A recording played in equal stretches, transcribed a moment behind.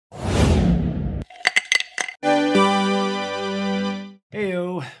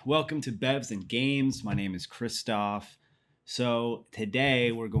Heyo, welcome to Bevs and Games. My name is Christoph. So today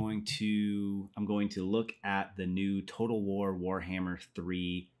I'm going to look at the new Total War Warhammer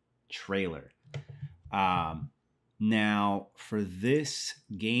 3 trailer. Now for this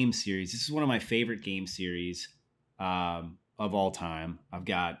game series, this is one of my favorite game series of all time. I've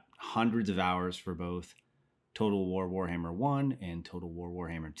got hundreds of hours for both Total War Warhammer 1 and Total War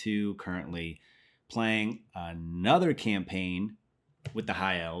Warhammer 2. Currently playing another campaign with the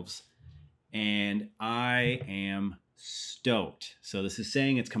High Elves, and I am stoked. So this is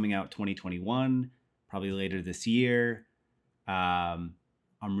saying it's coming out 2021, probably later this year. I'm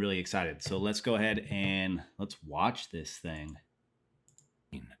really excited. So let's go ahead and let's watch this thing.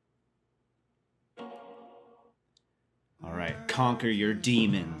 All right, conquer your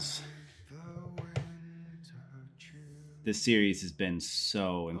demons. This series has been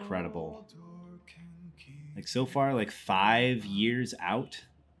so incredible. Like so far, like 5 years out.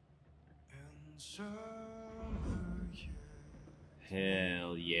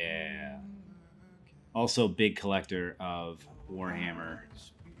 Hell yeah. Also big collector of Warhammer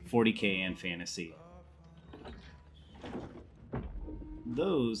 40k and fantasy.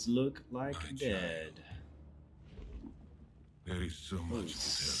 Those look like dead. There is so much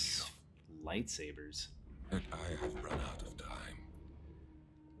to tell you. Lightsabers. And I have run out of time.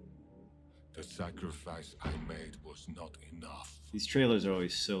 The sacrifice I made was not enough. These trailers are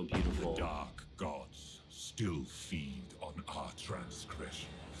always so beautiful. The dark gods still feed on our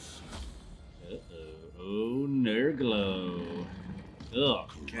transgressions. Uh-oh. Oh, Nurglow. Oh,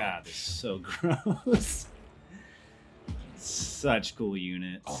 God, this is so gross. Such cool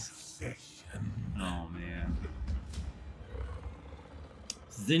units. Obsession. Oh, man.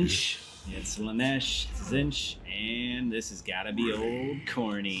 Zinch. It's Lanesh, Zinch, and this has got to be old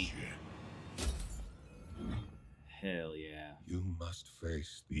Corny. Hell yeah. You must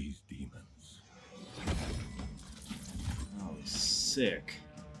face these demons. Oh, sick.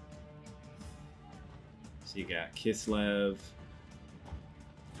 So you got Kislev.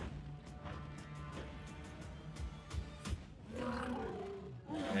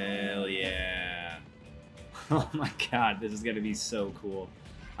 Hell yeah. Oh my god, this is going to be so cool.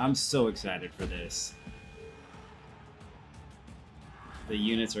 I'm so excited for this. The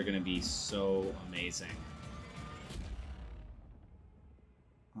units are going to be so amazing.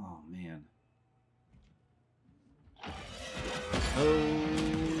 Oh, man. Oh.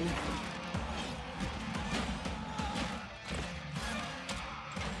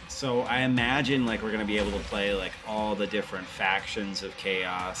 So I imagine like we're going to be able to play like all the different factions of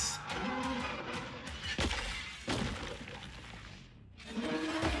Chaos.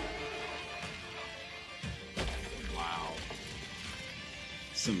 Wow.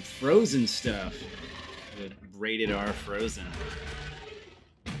 Some Frozen stuff. The rated R Frozen.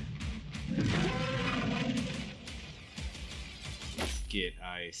 Get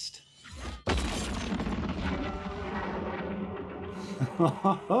iced.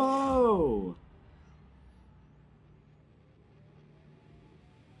 Oh!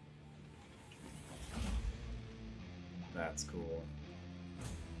 That's cool.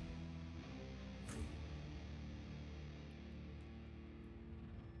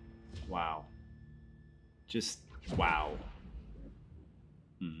 Wow. Just wow.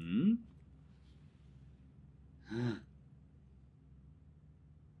 Hmm.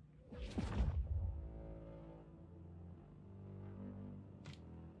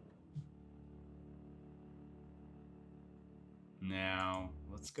 Now,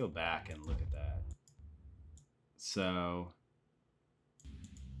 let's go back and look at that. So,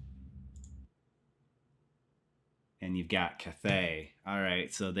 and you've got Cathay. All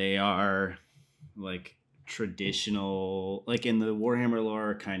right, so they are like traditional, like in the Warhammer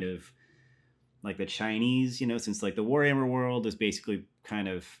lore, kind of like the Chinese, since like the Warhammer world is basically kind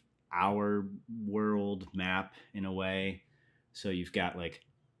of our world map in a way. So you've got like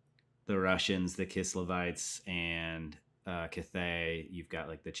the Russians, the Kislevites, and Cathay. You've got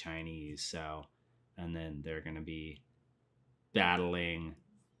like the Chinese. So, and then they're going to be battling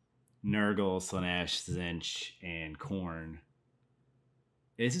Nurgle, Slanesh, Zinch, and Khorne.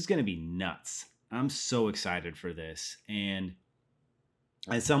 This is going to be nuts. I'm so excited for this. And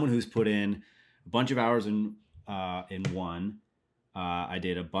as someone who's put in a bunch of hours in one, I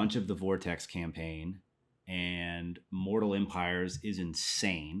did a bunch of the Vortex campaign, and Mortal Empires is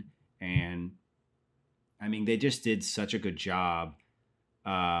insane. And I mean, they just did such a good job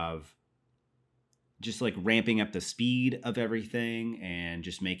of just like ramping up the speed of everything and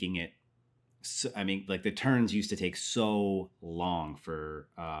just making it. So, I mean, like the turns used to take so long for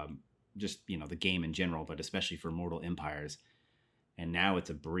just, the game in general, but especially for Mortal Empires. and now it's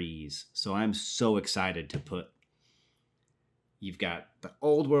a breeze. So I'm so excited to put. You've got the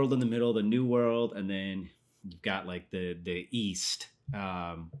old world in the middle, the new world, and then you've got like the east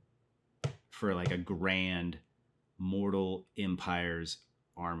for like a grand mortal empire's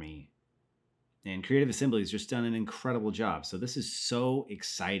army. And Creative Assembly has just done an incredible job. So this is so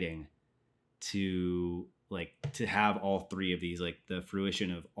exciting to have all three of these, like the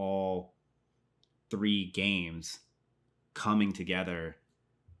fruition of all three games coming together.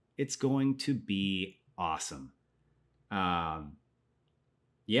 It's going to be awesome.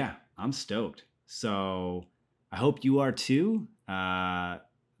 Yeah, I'm stoked. So I hope you are too.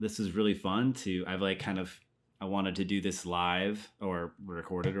 This is really fun I've like kind of, I wanted to do this live or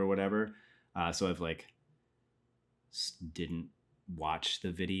recorded or whatever. So I've like didn't watch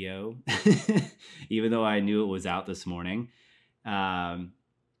the video, even though I knew it was out this morning.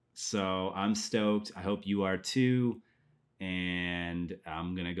 So I'm stoked. I hope you are too. And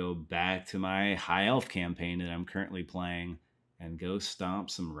I'm going to go back to my High Elf campaign that I'm currently playing and go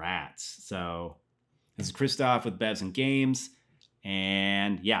stomp some rats. So this is Christoph with Bevs and Games.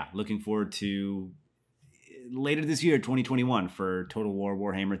 And yeah, looking forward to later this year, 2021, for Total War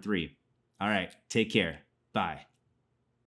Warhammer 3. All right, take care. Bye.